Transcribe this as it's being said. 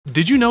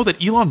Did you know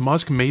that Elon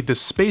Musk made the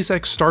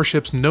SpaceX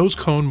Starship's nose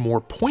cone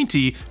more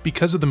pointy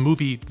because of the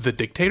movie The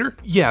Dictator?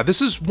 Yeah, this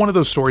is one of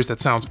those stories that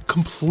sounds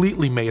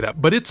completely made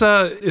up, but it's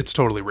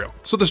totally real.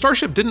 So the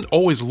Starship didn't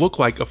always look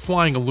like a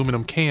flying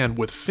aluminum can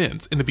with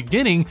fins. In the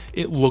beginning,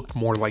 it looked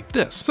more like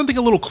this, something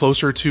a little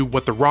closer to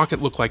what the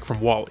rocket looked like from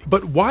WALL-E.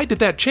 But why did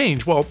that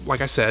change? Well,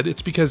 like I said,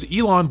 it's because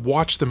Elon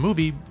watched the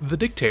movie The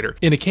Dictator.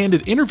 In a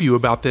candid interview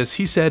about this,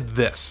 he said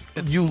this.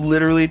 You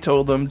literally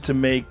told them to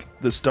make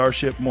the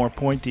Starship more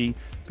pointy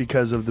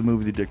because of the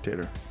movie The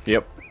Dictator.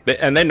 Yep,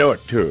 and they know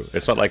it too.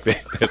 It's not like they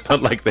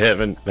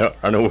they're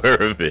unaware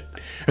of it.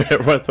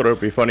 Everyone thought it would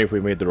be funny if we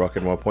made the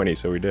rocket more pointy,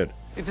 so we did.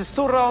 It is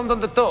too round on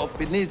the top.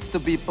 It needs to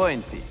be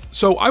pointy.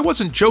 So I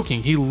wasn't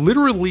joking. He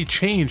literally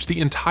changed the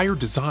entire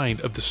design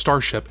of the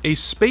Starship, a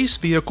space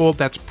vehicle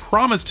that's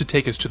promised to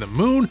take us to the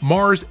moon,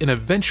 Mars, and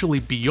eventually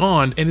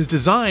beyond, and is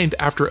designed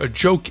after a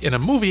joke in a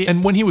movie.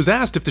 And when he was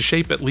asked if the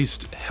shape at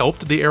least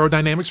helped the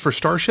aerodynamics for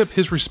Starship,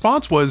 his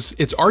response was,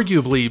 it's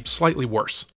arguably slightly worse.